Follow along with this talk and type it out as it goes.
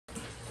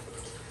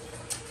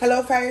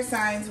Hello fire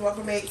signs,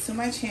 welcome back to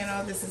my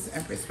channel. This is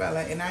Empress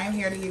Bella and I am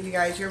here to give you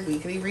guys your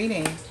weekly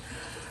reading.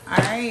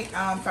 Alright,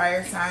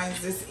 fire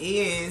signs, this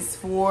is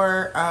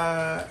for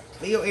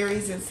Leo,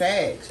 Aries, and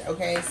Sag.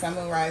 Okay, Sun,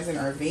 Moon, Rising,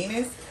 or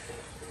Venus.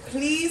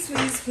 Please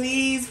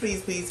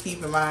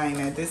keep in mind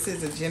that this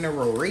is a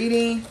general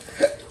reading.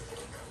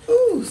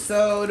 Ooh,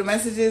 so the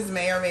messages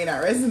may or may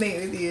not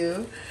resonate with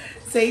you.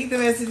 Take the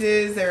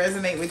messages that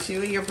resonate with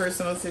you and your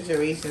personal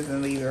situations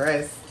and leave the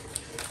rest.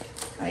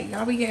 Like,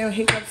 y'all be getting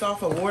hiccups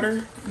off of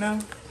water? No?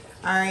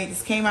 Alright,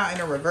 this came out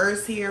in a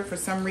reverse here for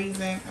some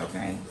reason.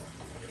 Okay.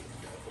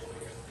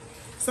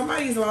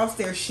 Somebody's lost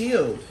their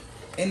shield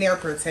and their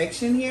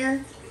protection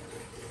here.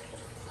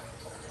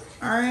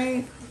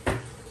 Alright.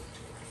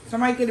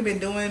 Somebody could have been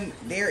doing,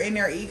 they're in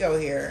their ego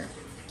here.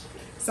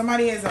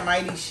 Somebody has a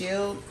mighty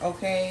shield,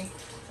 okay?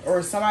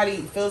 Or somebody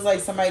feels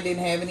like somebody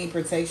didn't have any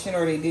protection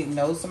or they didn't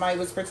know somebody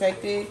was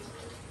protected.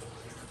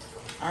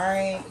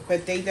 Alright,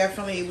 but they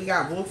definitely, we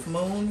got Wolf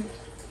Moon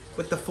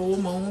with the full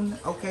moon,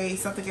 okay?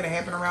 Something could have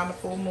happened around the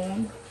full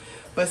moon.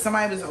 But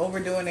somebody was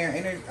overdoing their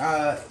inner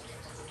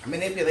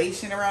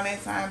manipulation around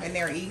that time in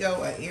their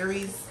ego,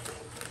 Aries.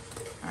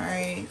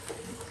 Alright,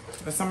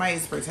 but somebody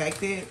is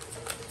protected.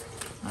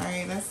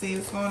 Alright, let's see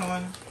what's going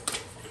on.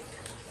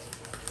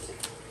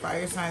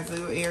 Fire signs,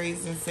 Leo,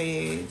 Aries, and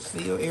Sage.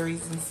 Leo,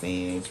 Aries, and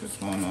Sage. What's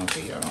going on for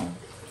y'all?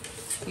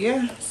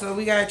 Yeah, so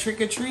we got trick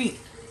or treat.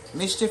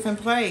 Mischief and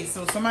play.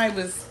 So somebody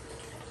was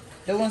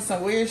doing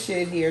some weird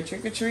shit here.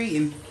 Trick or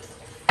treating.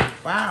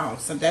 Wow.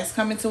 So that's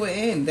coming to an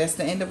end. That's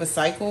the end of a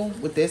cycle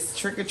with this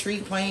trick or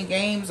treat, playing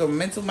games or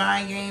mental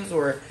mind games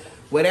or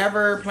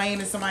whatever,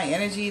 playing in somebody's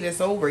energy. That's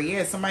over.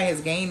 Yeah, somebody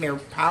has gained their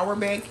power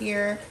back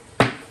here.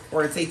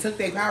 Or they took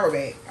their power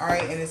back.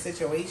 Alright, in a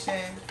situation.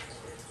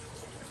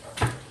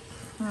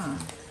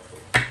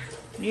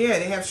 Yeah,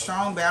 they have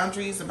strong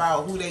boundaries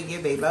about who they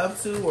give their love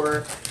to,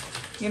 or,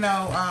 you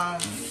know,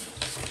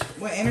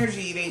 what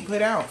energy they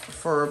put out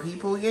for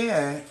people.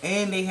 Yeah,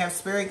 and they have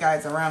spirit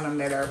guides around them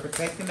that are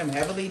protecting them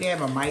heavily. They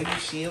have a mighty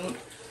shield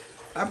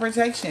of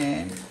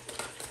protection.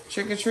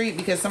 Trick or treat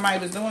because somebody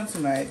was doing too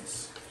much.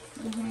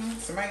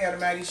 Somebody got a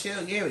mighty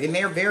shield. Yeah, and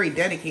they're very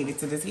dedicated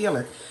to this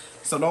healer.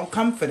 So don't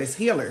come for this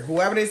healer.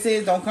 Whoever this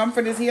is, don't come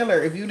for this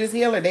healer. If you this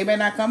healer, they better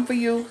not come for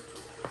you.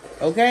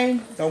 Okay?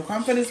 Don't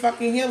come for this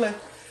fucking healer.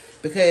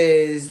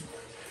 Because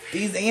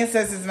these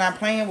ancestors are not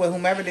playing with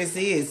whomever this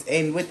is.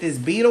 And with this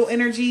beetle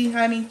energy,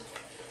 honey.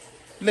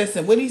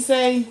 Listen, what'd he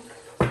say?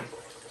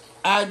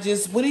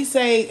 What'd he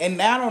say? And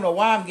I don't know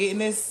why I'm getting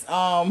this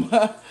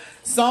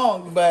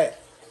song.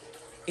 But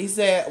he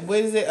said, what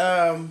is it?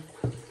 Oh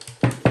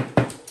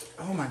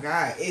my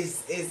God.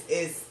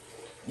 It's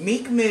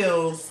Meek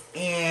Mills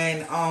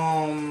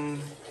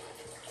and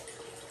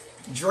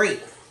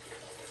Drake.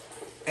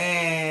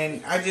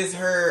 And I just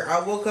heard, I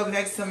woke up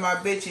next to my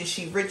bitch and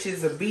she rich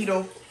as a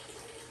beetle.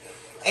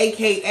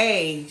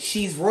 AKA,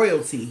 she's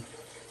royalty.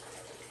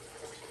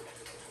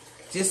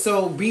 Just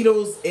so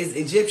Beatles is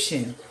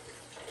Egyptian.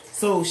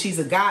 So she's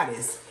a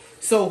goddess.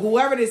 So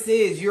whoever this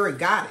is, you're a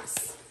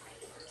goddess.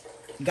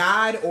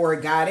 God or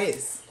a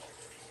goddess.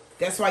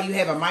 That's why you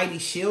have a mighty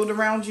shield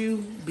around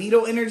you.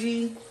 Beetle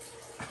energy.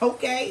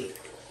 Okay.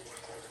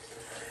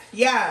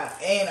 Yeah,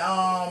 and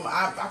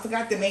I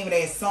forgot the name of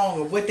that song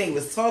or what they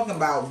was talking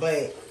about,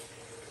 but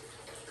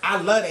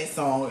I love that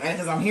song. And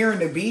because I'm hearing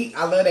the beat,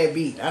 I love that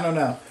beat. I don't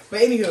know. But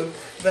anywho,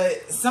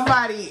 but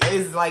somebody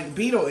is like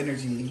beetle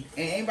energy.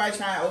 And anybody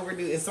trying to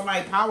overdo it,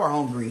 somebody power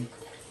hungry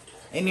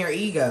in their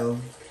ego.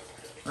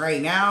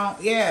 Right now,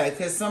 yeah,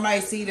 because somebody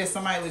see that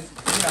somebody was,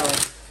 you know,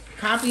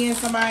 copying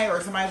somebody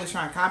or somebody was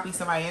trying to copy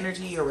somebody's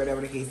energy or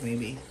whatever the case may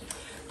be.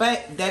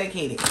 But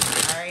dedicated,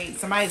 all right?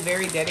 Somebody's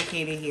very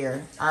dedicated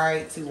here, all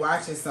right, to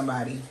watching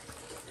somebody.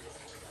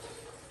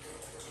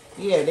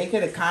 Yeah, they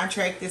could have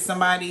contracted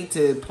somebody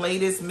to play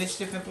this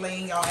mischief and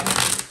playing y'all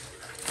energy.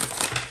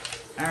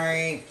 All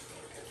right.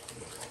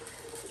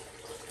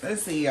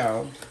 Let's see,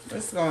 y'all.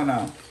 What's going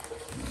on?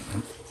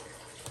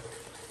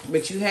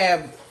 But you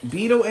have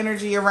beetle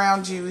energy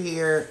around you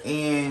here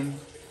and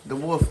the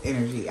wolf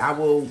energy. I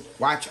will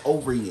watch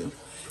over you.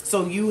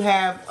 So you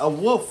have a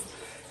wolf.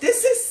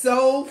 This is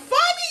so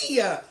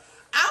funny. I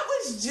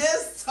was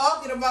just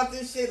talking about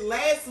this shit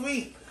last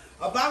week.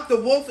 About the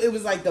wolf. It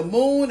was like the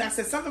moon. I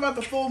said something about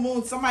the full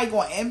moon. Somebody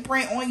going to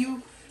imprint on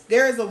you.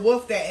 There is a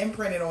wolf that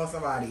imprinted on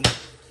somebody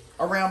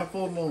around the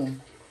full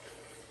moon.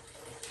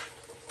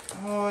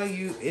 Oh,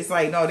 it's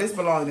like, no, this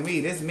belongs to me.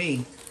 This is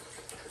me.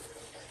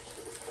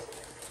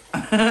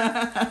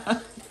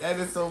 That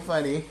is so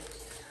funny.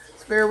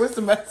 Spirit, what's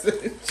the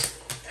message?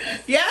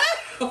 Yeah?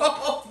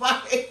 Oh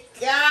my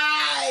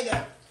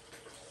God.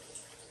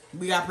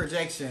 We got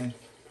projection.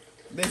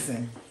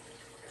 Listen.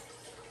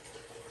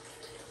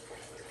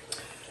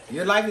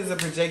 Your life is a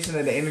projection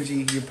of the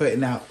energy you're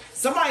putting out.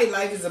 Somebody's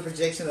life is a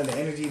projection of the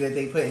energy that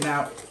they putting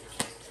out.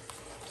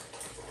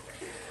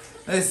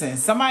 Listen,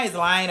 somebody's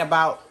lying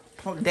about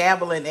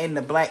dabbling in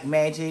the black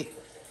magic.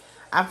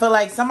 I feel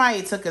like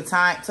somebody took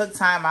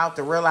time out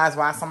to realize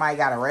why somebody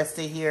got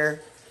arrested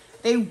here.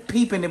 They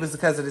peeping it was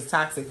because of this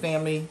toxic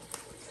family.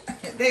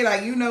 They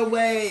like, you know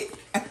what?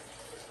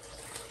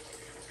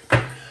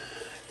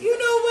 You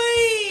know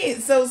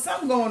what? So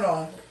something going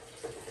on.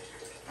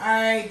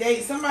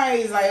 Alright,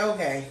 somebody's like,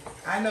 okay,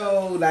 I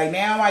know, like,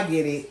 now I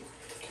get it.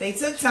 They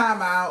took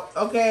time out,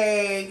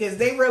 okay, because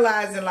they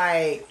realizing,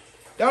 like,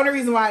 the only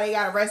reason why they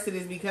got arrested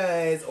is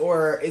because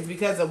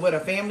of what a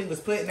family was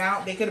putting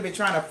out. They could have been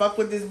trying to fuck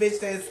with this bitch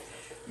that's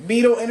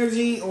beetle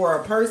energy, or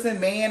a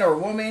person, man or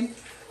woman,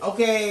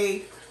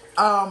 okay,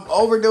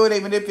 overdoing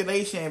their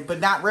manipulation, but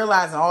not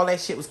realizing all that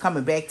shit was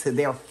coming back to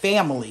their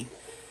family.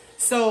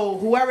 So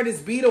whoever this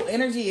beetle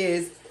energy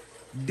is,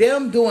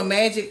 them doing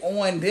magic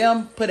on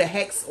them put a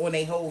hex on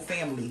their whole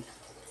family.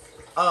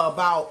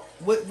 About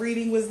what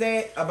reading was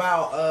that?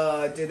 About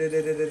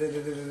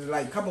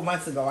like a couple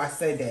months ago I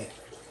said that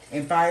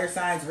in fire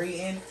signs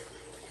reading.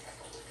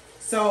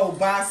 So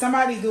by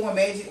somebody doing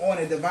magic on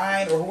a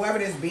divine, or whoever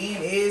this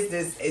being is,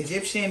 this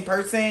Egyptian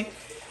person,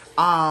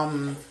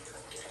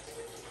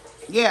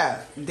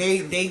 yeah,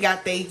 they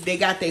got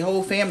their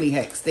whole family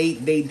hex. They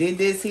did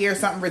this here,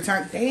 something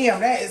returned. Damn,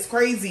 that is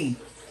crazy.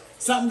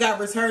 Something got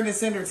returned to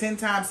sender 10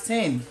 times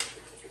 10.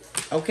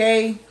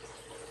 Okay?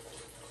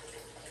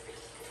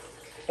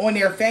 On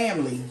their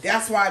family.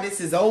 That's why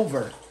this is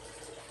over.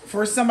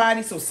 For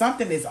somebody, so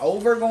something is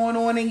over going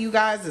on in you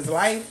guys'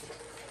 life.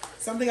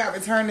 Something got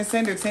returned to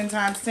sender 10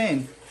 times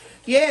 10.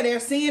 Yeah, they're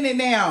seeing it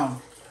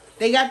now.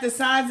 They got the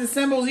signs and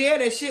symbols. Yeah,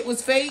 that shit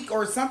was fake,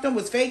 or something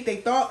was fake. They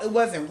thought it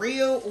wasn't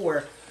real,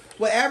 or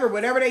whatever.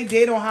 Whatever they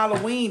did on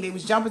Halloween, they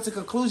was jumping to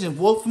conclusion.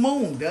 Wolf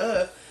moon,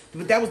 duh.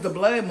 But that was the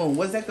blood moon.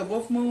 Was that the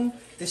wolf moon?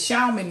 The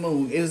shaman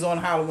moon. It was on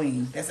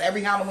Halloween. That's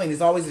every Halloween.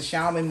 It's always a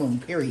shaman moon,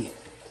 period.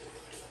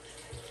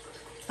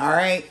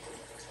 Alright?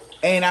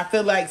 And I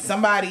feel like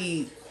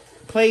somebody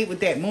played with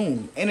that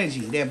moon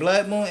energy, that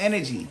blood moon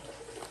energy.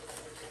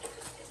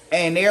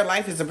 And their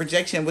life is a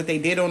projection of what they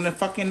did on the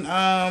fucking,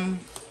 on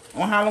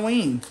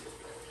Halloween.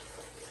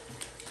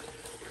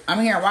 I'm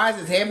hearing, why is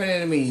this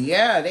happening to me?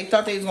 Yeah, they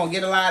thought they was going to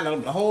get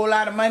a whole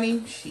lot of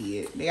money.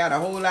 Shit, they got a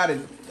whole lot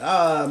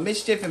of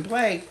mischief and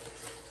play.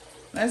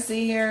 Let's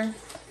see here.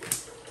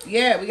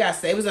 Yeah,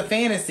 it was a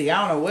fantasy.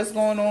 I don't know what's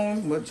going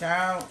on with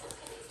child.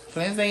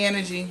 Cleanse their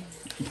energy.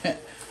 Yeah,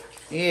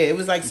 it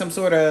was like some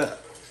sort of,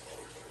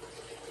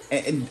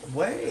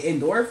 what?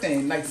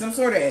 Endorphin. Like some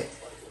sort of,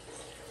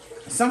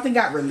 something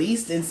got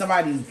released in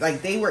somebody,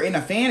 like they were in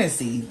a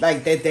fantasy.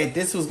 Like that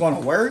this was going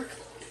to work.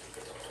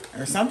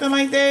 Or something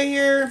like that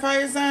here,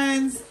 fire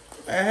signs.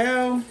 The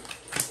hell?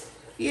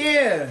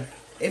 Yeah.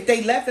 If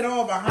they left it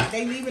all behind,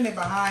 they leaving it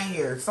behind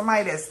here.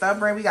 Somebody that's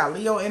stubborn. We got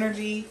Leo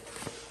energy.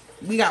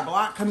 We got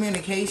blocked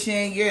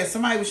communication. Yeah,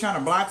 somebody was trying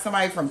to block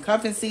somebody from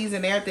cuffing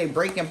season. They're at their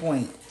breaking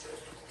point.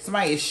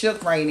 Somebody is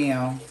shook right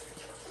now.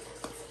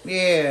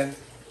 Yeah.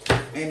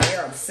 And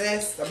they're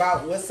obsessed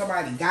about what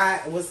somebody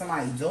got, what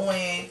somebody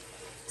doing.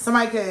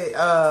 Somebody could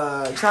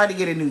try to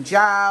get a new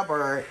job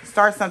or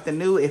start something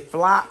new. It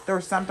flopped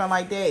or something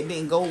like that. It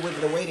didn't go with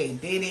the way they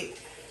did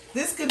it.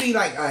 This could be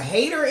like a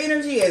hater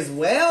energy as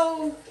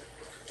well.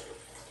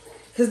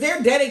 Because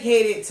they're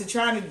dedicated to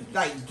trying to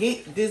like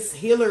get this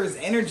healer's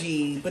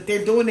energy. But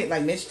they're doing it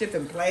like mischief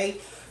and play.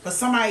 But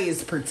somebody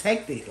is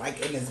protected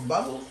like in this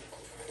bubble.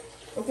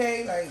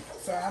 Okay, like,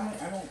 so I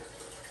don't.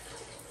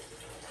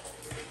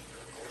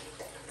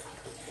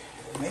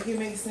 Make it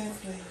make sense,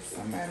 please.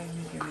 Somebody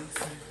make it make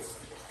sense.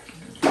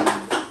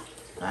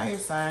 Fire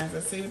signs.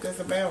 Let's see what that's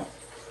about.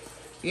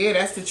 Yeah,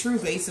 that's the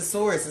truth. Ace of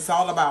Swords. It's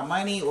all about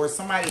money, or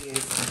somebody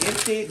is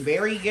gifted,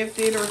 very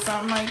gifted, or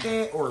something like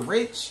that, or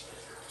rich,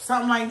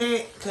 something like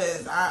that.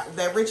 Because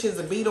that rich is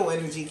a beetle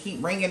energy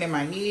keep ringing in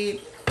my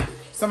head.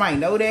 Somebody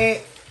know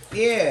that.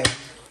 Yeah,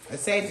 a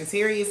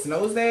Sagittarius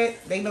knows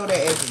that. They know that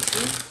as the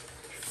truth.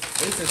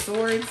 Ace of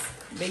Swords.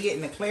 They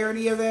getting the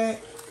clarity of that.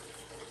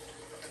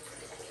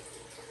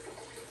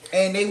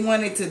 And they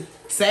wanted to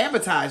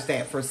sabotage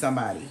that for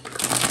somebody.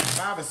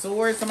 Five of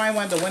Swords. Somebody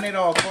wanted to win at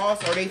all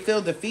costs, or they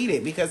feel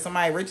defeated because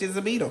somebody rich is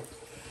a beetle.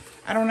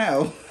 I don't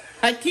know.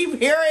 I keep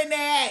hearing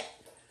that.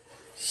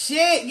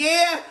 Shit,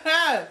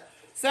 yeah.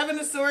 Seven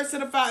of Swords to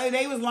the five.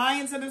 They was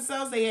lying to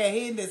themselves. They had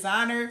hidden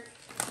dishonor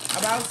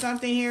about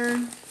something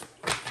here.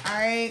 All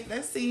right,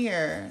 let's see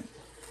here.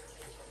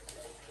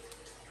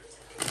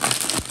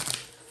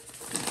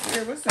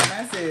 Here, what's the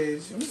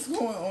message? What's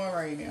going on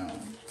right now?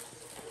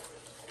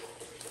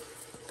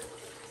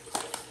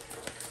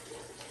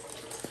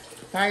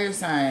 Fire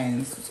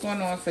signs. What's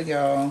going on for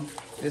y'all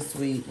this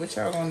week? What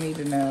y'all gonna need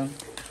to know?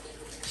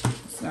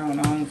 What's going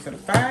on for the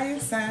fire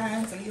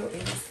signs? Leo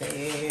is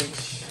Sag.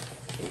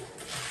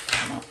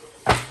 Come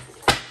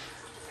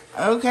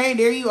on. Okay,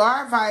 there you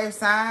are, fire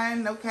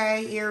sign.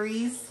 Okay,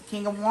 Aries.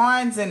 King of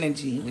Wands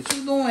energy. What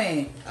you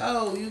doing?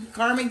 Oh, you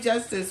karmic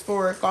justice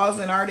for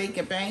causing heartache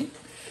and pain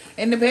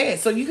in the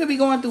past. So you could be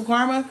going through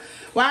karma.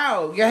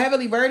 Wow, you're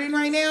heavily burdened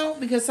right now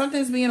because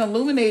something's being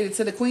illuminated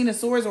to the Queen of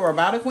Swords or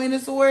about a Queen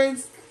of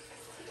Swords.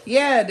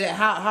 Yeah,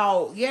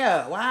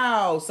 yeah,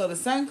 wow. So the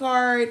Sun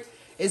card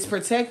is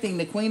protecting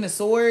the Queen of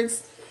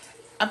Swords.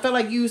 I feel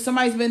like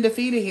somebody's been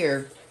defeated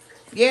here.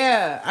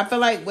 Yeah, I feel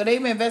like what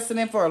they've been investing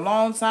in for a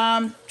long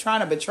time,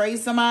 trying to betray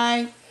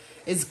somebody,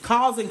 is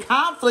causing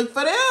conflict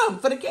for them,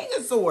 for the King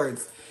of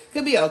Swords.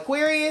 Could be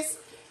Aquarius,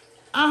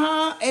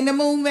 and the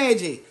Moon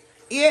Magic.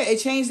 Yeah, it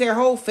changed their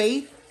whole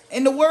faith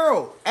in the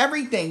world.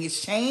 Everything is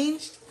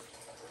changed.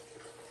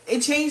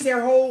 It changed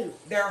their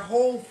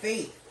whole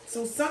faith.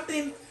 So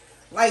something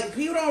like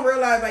people don't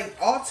realize, like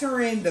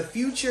altering the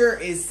future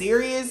is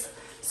serious.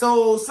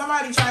 So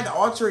somebody tried to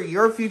alter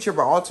your future,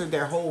 but altered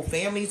their whole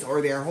families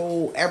or their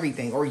whole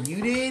everything, or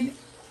you did.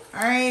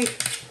 All right,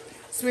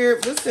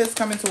 Spirit, what's this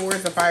coming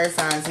towards the fire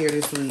signs here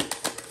this week?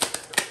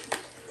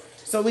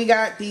 So we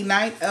got the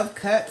Knight of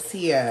Cups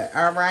here,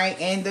 all right,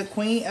 and the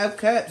Queen of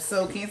Cups.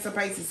 So Cancer,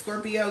 Pisces,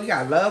 Scorpio, you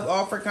got love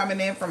offer coming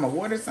in from a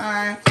water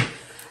sign.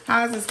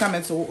 How's this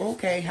coming to?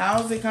 Okay,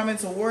 how's it coming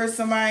towards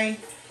somebody?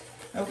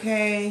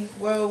 Okay,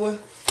 well,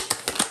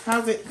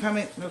 how's it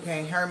coming?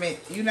 Okay, Hermit,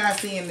 you're not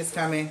seeing this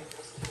coming.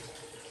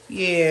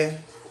 Yeah.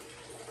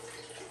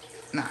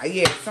 Nah,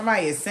 yeah,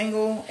 somebody is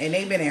single and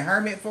they've been in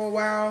Hermit for a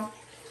while.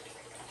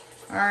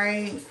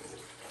 Alright.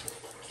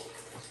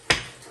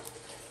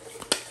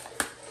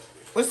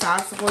 What's the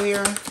obstacle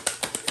here?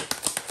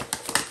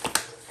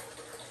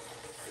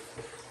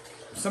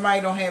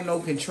 Somebody don't have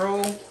no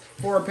control.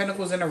 Four of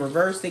Pentacles in the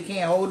reverse. They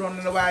can't hold on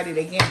to nobody.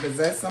 They can't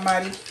possess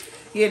somebody.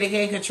 Yeah, they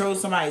can't control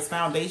somebody's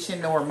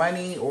foundation or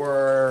money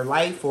or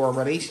life or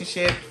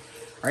relationship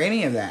or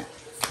any of that.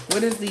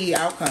 What is the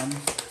outcome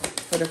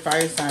for the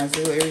fire signs?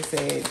 Leo, Aries,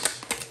 Sag.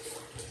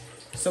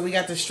 So we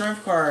got the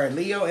Strength card,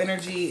 Leo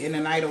energy, and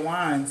the Knight of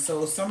Wands.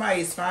 So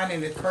somebody's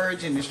finding the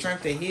courage and the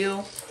strength to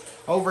heal,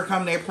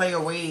 overcome their player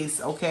ways.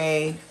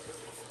 Okay,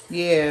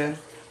 yeah.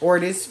 Or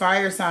this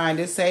fire sign,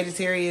 this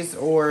Sagittarius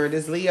or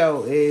this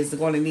Leo is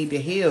going to need to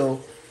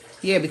heal.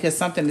 Yeah, because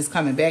something is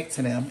coming back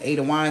to them. Eight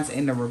of Wands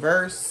in the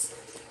reverse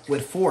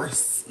with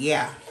force.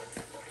 Yeah.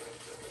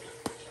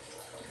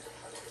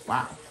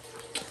 Wow.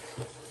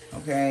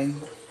 Okay.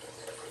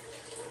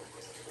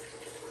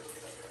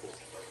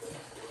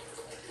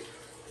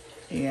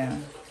 Yeah.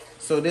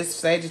 So this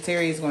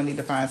Sagittarius is going to need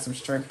to find some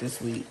strength this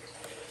week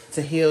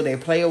to heal their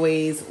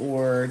playaways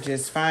or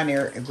just find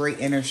their great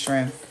inner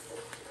strength.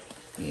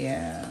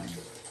 Yeah.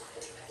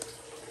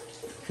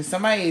 Because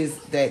somebody is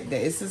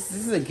this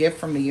is a gift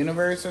from the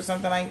universe or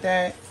something like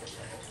that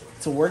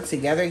to work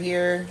together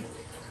here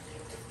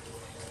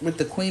with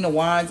the Queen of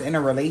Wands in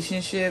a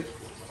relationship.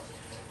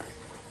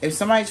 If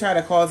somebody try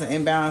to cause an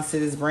imbalance to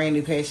this brand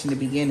new passion to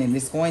begin, and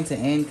it's going to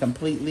end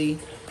completely.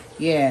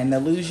 Yeah, an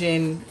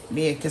illusion.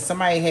 Yeah, because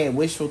somebody had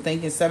wishful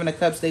thinking. Seven of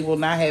Cups, they will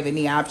not have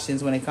any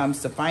options when it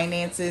comes to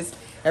finances.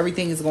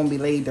 Everything is going to be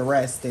laid to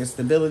rest. Their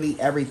stability,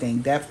 everything.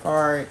 Death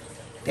card.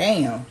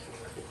 Damn.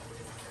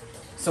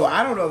 So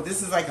I don't know if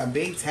this is like a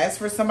big test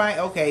for somebody.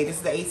 Okay, this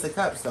is the Ace of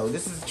Cups, though.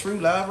 This is true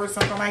love or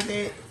something like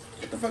that.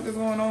 What the fuck is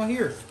going on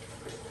here?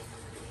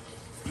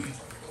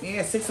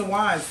 Yeah, Six of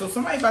Wands. So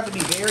somebody about to be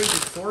very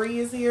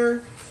victorious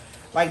here.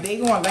 Like, they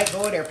going to let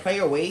go of their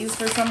player ways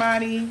for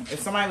somebody. If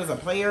somebody was a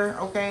player,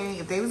 okay.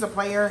 If they was a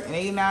player and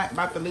they not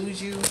about to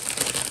lose you,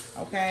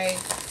 okay.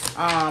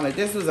 If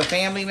this was a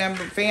family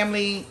member,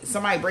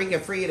 somebody breaking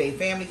free of their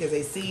family because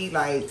they see,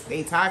 like,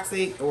 they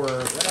toxic or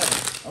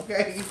whatever,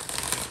 okay.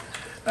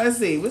 Let's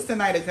see. What's the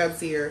Knight of Cups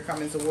here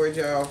coming towards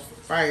y'all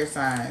fire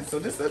signs? So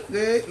this looks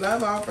good.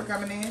 Love offer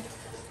coming in.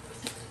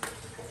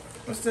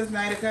 What's this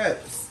Knight of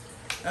Cups?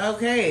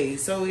 Okay,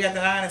 so we got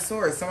the Nine of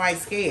Swords. Somebody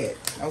scared.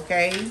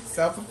 Okay,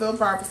 self-fulfilled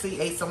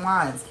prophecy, Ace of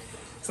Wands.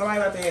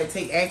 Somebody about to have to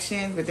take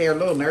action, but they're a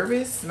little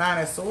nervous.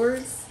 Nine of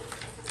Swords.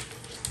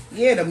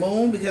 Yeah, the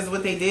moon, because of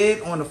what they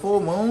did on the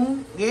full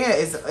moon. Yeah,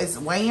 it's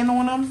weighing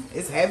on them.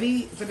 It's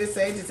heavy for this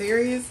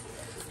Sagittarius.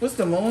 What's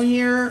the moon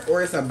here?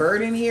 Or it's a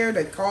burden here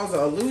that causes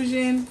an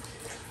illusion.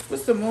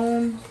 What's the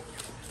moon?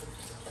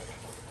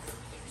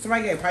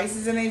 Somebody got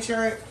Pisces in their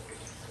chart.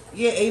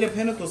 Yeah, Eight of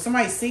Pentacles.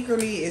 Somebody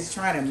secretly is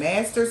trying to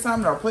master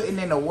something or putting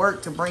in the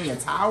work to bring a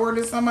tower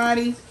to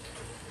somebody.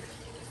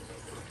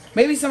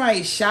 Maybe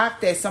somebody's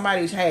shocked that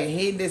somebody had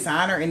hidden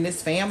dishonor in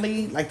this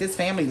family. Like this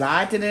family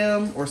lied to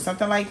them or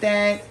something like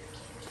that.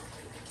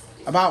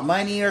 About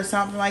money or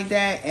something like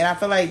that. And I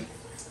feel like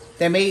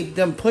that made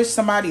them push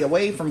somebody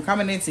away from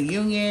coming into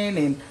union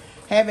and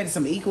having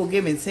some equal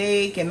give and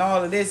take and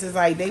all of this. Is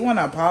like they want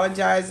to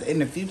apologize in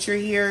the future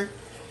here.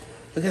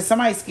 Because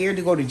somebody's scared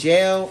to go to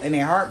jail and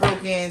they're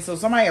heartbroken. So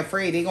somebody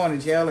afraid they're going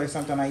to jail or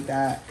something like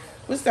that.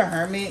 What's the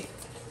Hermit?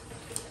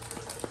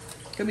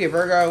 Could be a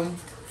Virgo.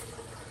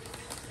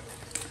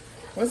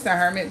 What's the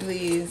Hermit,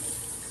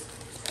 please?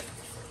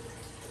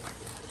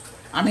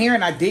 I'm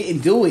hearing I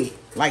didn't do it.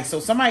 Like, so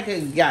somebody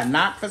could got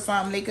knocked for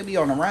something. They could be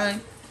on the run.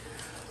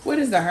 What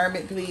is the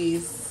Hermit,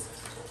 please?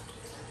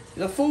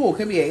 The Fool.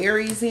 Could be an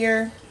Aries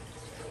here.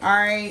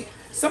 Alright.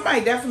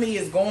 Somebody definitely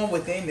is going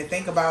within to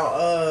think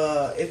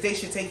about if they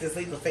should take this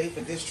leap of faith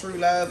with this true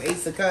love.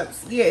 Ace of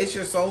Cups. Yeah, it's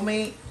your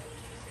soulmate.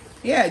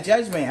 Yeah,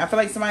 judgment. I feel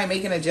like somebody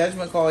making a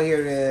judgment call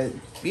here to,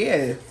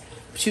 yeah,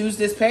 choose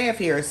this path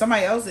here.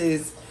 Somebody else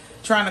is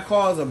trying to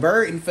cause a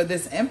burden for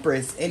this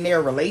Empress in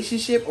their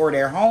relationship or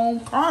their home.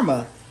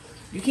 Karma.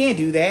 You can't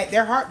do that.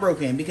 They're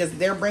heartbroken because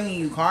they're bringing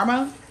you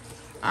karma.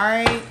 All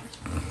right.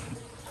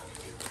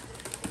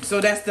 So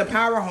that's the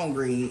power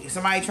hungry.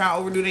 Somebody trying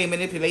to overdo their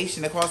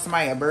manipulation to cause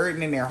somebody a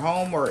burden in their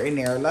home or in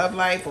their love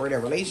life or their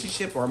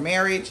relationship or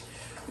marriage.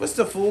 What's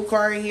the Fool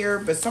card here?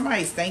 But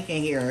somebody's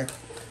thinking here,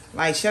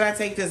 like, should I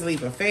take this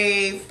leap of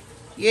faith?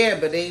 Yeah,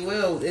 but they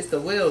will. It's the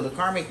will. The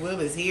karmic will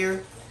is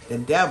here. The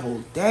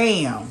devil.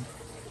 Damn.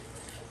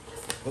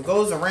 What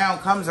goes around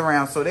comes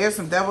around. So there's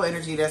some devil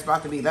energy that's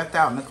about to be left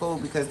out in the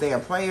cold because they're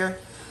a player.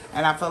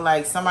 And I feel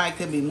like somebody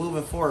could be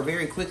moving forward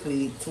very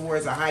quickly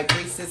towards a high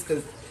priestess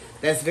because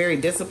that's very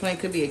disciplined.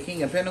 Could be a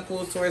King of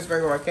Pentacles, Taurus,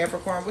 Virgo, or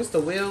Capricorn. What's the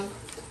will?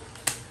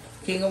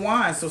 King of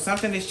Wands. So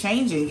something is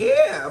changing.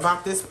 Yeah,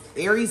 about this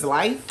Aries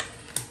life.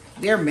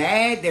 They're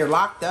mad. They're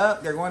locked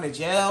up. They're going to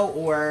jail.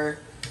 Or,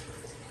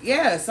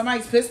 yeah,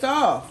 somebody's pissed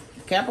off.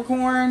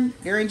 Capricorn,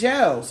 they're in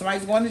jail.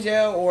 Somebody's going to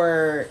jail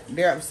or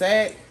they're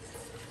upset.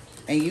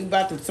 And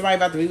somebody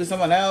about to be with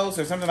someone else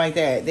or something like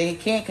that. They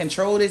can't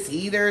control this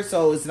either.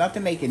 So it's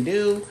nothing they can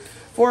do.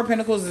 Four of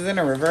Pentacles is in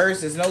the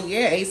reverse. There's no,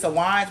 Ace of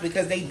Wands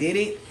because they did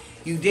it.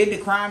 You did the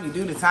crime, you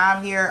do the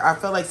time here. I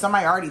feel like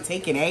somebody already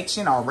taken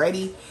action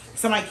already.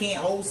 Somebody can't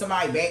hold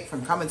somebody back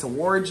from coming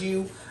towards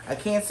you. A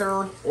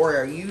Cancer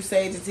or you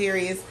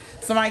Sagittarius.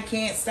 Somebody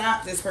can't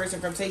stop this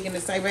person from taking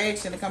this type of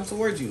action to come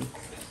towards you.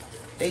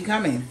 They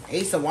coming.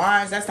 Ace of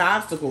Wands, that's the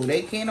obstacle.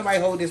 They can't nobody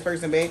hold this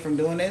person back from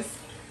doing this.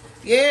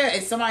 Yeah,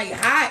 it's somebody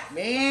hot,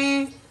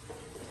 man.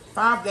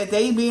 That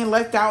they being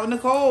left out in the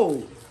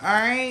cold.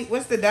 Alright,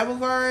 what's the Devil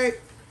card?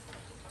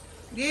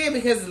 Yeah,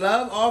 because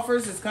love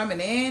offers is coming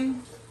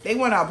in. They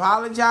want to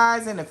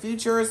apologize in the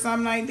future or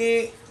something like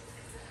that.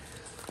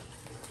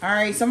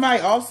 Alright,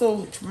 somebody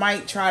also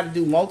might try to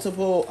do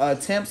multiple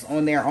attempts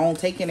on their own,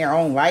 taking their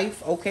own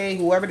life. Okay,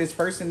 whoever this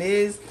person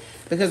is.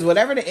 Because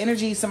whatever the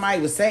energy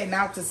somebody was setting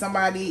out to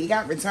somebody, it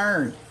got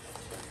returned.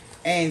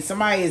 And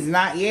somebody is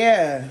not,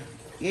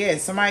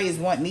 somebody is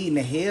needing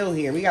to heal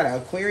here. We got an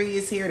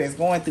Aquarius here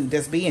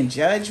that's being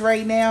judged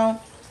right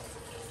now.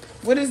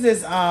 What is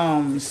this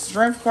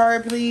Strength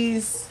card,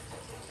 please?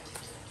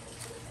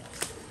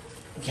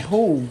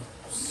 Oh,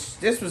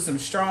 this was some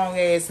strong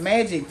ass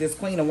magic this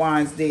Queen of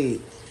Wands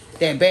did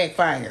that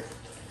backfired.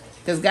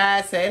 Because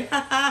God said,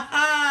 ha ha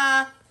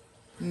ha.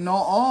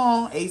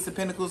 No, Ace of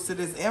Pentacles to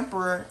this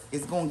Emperor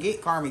is going to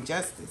get karmic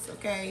justice,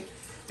 okay?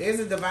 There's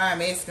a divine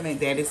masculine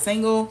that is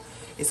single.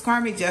 It's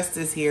karmic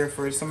justice here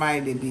for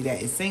somebody to be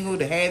that is single,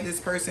 to have this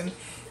person.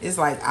 It's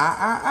like,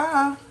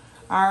 all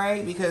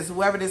right, because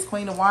whoever this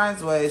Queen of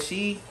Wands was,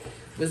 she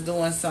was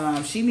doing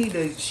some, he need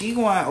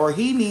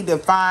to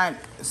find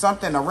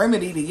something, a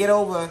remedy to get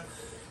over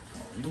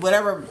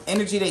whatever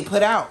energy they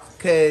put out,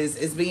 because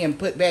it's being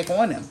put back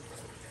on them.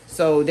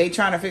 So they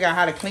trying to figure out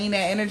how to clean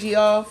that energy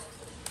off.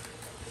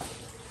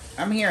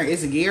 I'm hearing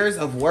it's gears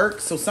of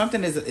work, so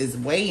something is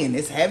weighing,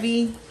 it's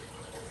heavy.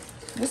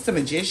 What's the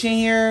Magician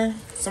here?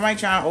 Somebody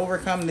trying to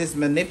overcome this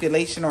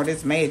manipulation or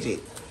this magic.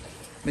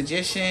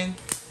 Magician.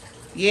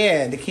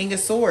 Yeah, the King of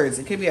Swords.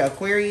 It could be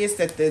Aquarius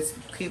that this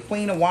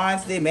Queen of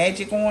Wands did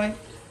magic on.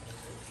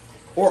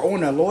 Or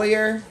on a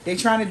lawyer. They're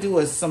trying to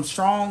do some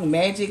strong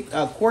magic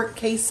court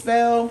case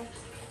spell.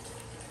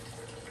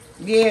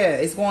 Yeah,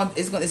 it's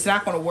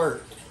not going to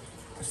work.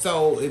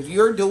 So if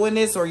you're doing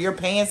this or you're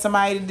paying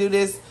somebody to do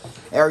this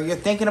or you're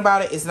thinking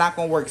about it, it's not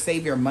going to work.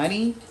 Save your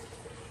money.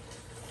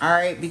 All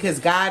right, because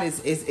God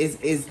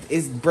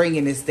is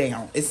bringing this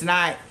down. It's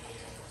not.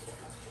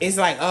 It's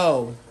like,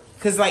 oh,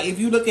 because like if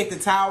you look at the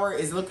Tower,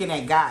 it's looking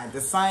at God.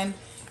 The Sun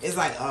is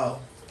like, oh,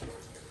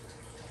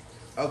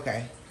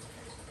 okay,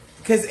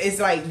 because it's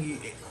like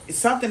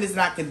something is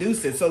not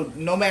conducive. So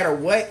no matter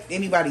what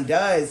anybody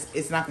does,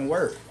 it's not gonna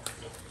work.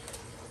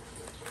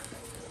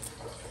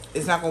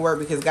 It's not gonna work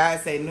because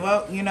God said,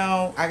 well, you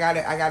know, I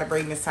gotta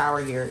bring this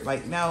Tower here.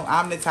 Like, no,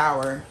 I'm the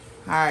Tower.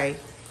 Hi,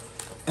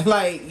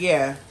 like,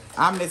 yeah.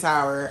 I'm the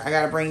Tower. I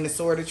gotta bring the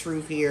Sword of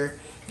Truth here.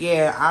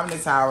 Yeah, I'm the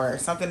Tower.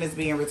 Something is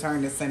being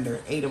returned to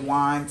sender. Eight of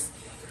Wands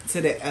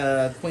to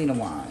the Queen of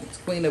Wands.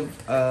 Queen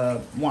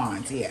of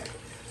Wands, yeah.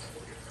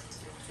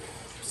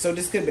 So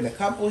this could be a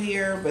couple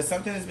here, but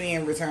something is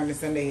being returned to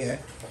sender here.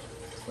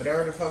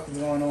 Whatever the fuck is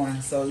going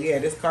on. So yeah,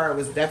 this card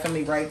was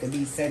definitely right to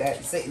be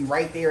sitting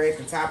right there at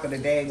the top of the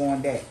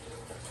daggone deck.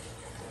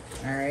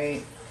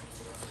 Alright.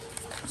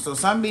 So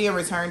something being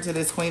returned to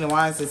this Queen of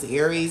Wands. This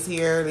Aries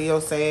here, Leo,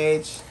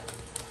 Sag.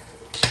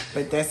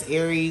 But that's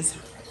Aries.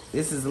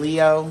 This is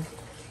Leo.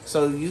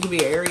 So you could be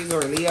an Aries or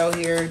a Leo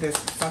here. There's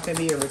something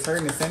being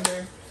returned to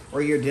sender.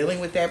 Or you're dealing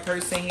with that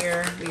person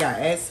here. We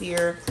got S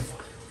here.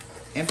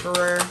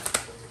 Emperor.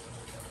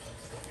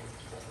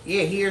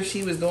 Yeah, he or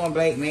she was doing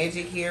black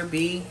magic here.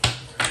 B.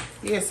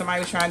 Yeah,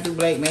 somebody was trying to do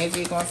black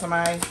magic on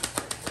somebody.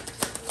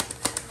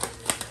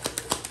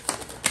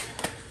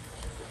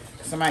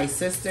 Somebody's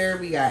sister.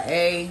 We got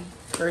A.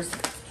 First.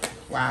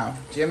 Wow.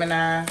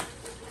 Gemini.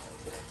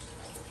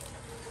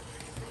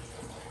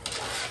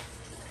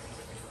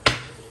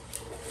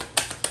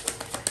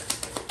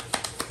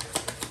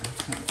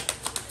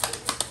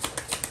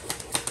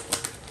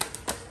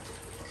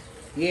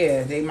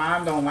 Yeah, they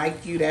mom don't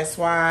like you. That's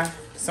why.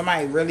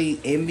 Somebody really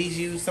envies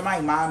you.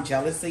 Somebody mom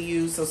jealous of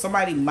you. So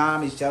somebody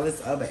mom is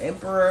jealous of an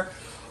emperor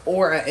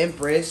or an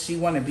empress. She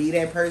want to be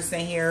that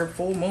person here.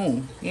 Full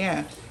moon.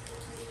 Yeah.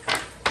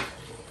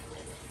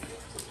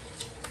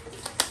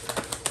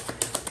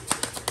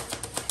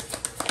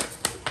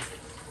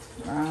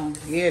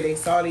 Yeah, they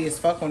salty as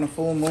fuck on the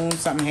full moon.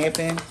 Something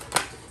happened.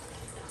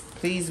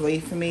 Please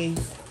wait for me.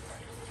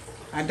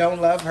 I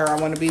don't love her. I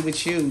want to be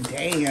with you.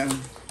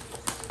 Damn.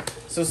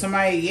 So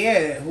somebody,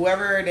 yeah,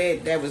 whoever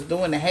that was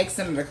doing the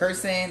hexing or the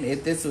cursing,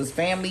 if this was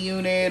family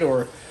unit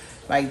or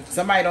like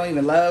somebody don't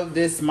even love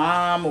this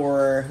mom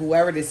or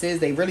whoever this is,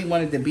 they really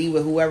wanted to be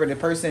with whoever the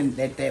person,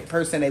 that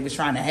person they was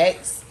trying to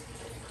hex,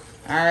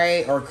 all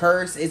right, or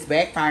curse, it's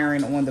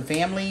backfiring on the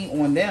family,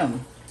 on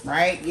them,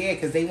 right? Yeah,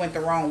 because they went the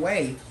wrong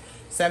way.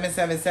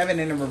 777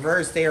 in the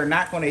reverse, they are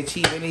not going to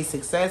achieve any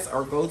success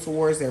or go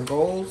towards their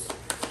goals.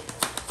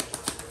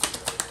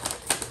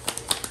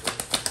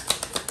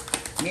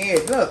 Yeah,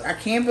 look, I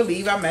can't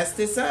believe I messed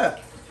this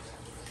up.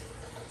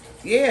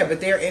 Yeah,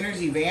 but they're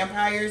energy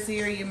vampires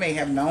here. You may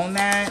have known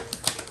that.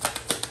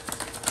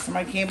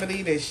 Somebody can't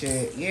believe this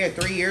shit. Yeah,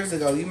 3 years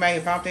ago. You may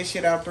have found this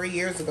shit out 3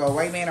 years ago.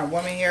 White man or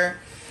woman here.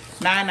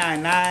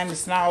 999.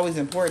 It's not always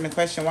important to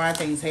question why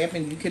things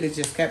happen. You could have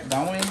just kept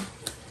going.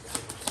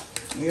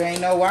 You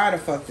ain't know why the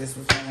fuck this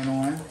was going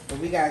on. But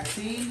we got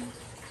T.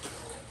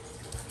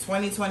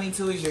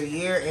 2022 is your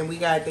year. And we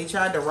got, they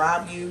tried to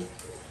rob you.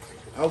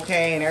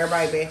 Okay, and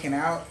everybody backing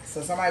out.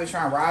 So somebody was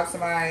trying to rob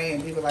somebody,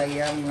 and people like,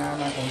 yeah, I'm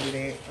not going to do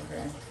that.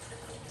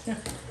 Okay.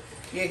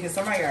 Yeah, because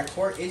somebody got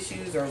court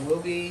issues or will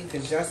be,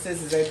 because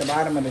justice is at the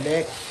bottom of the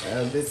deck.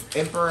 This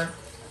emperor,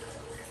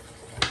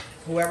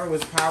 whoever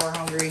was power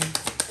hungry,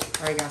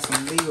 probably got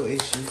some legal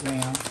issues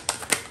now.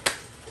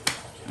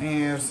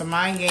 And some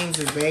mind games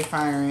is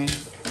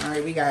backfiring. All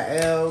right, we got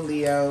L,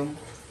 Leo.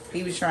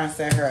 He was trying to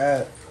set her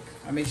up.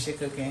 I mean, shit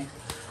cooking.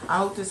 I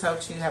hope this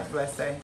helps you. Have a blessed day.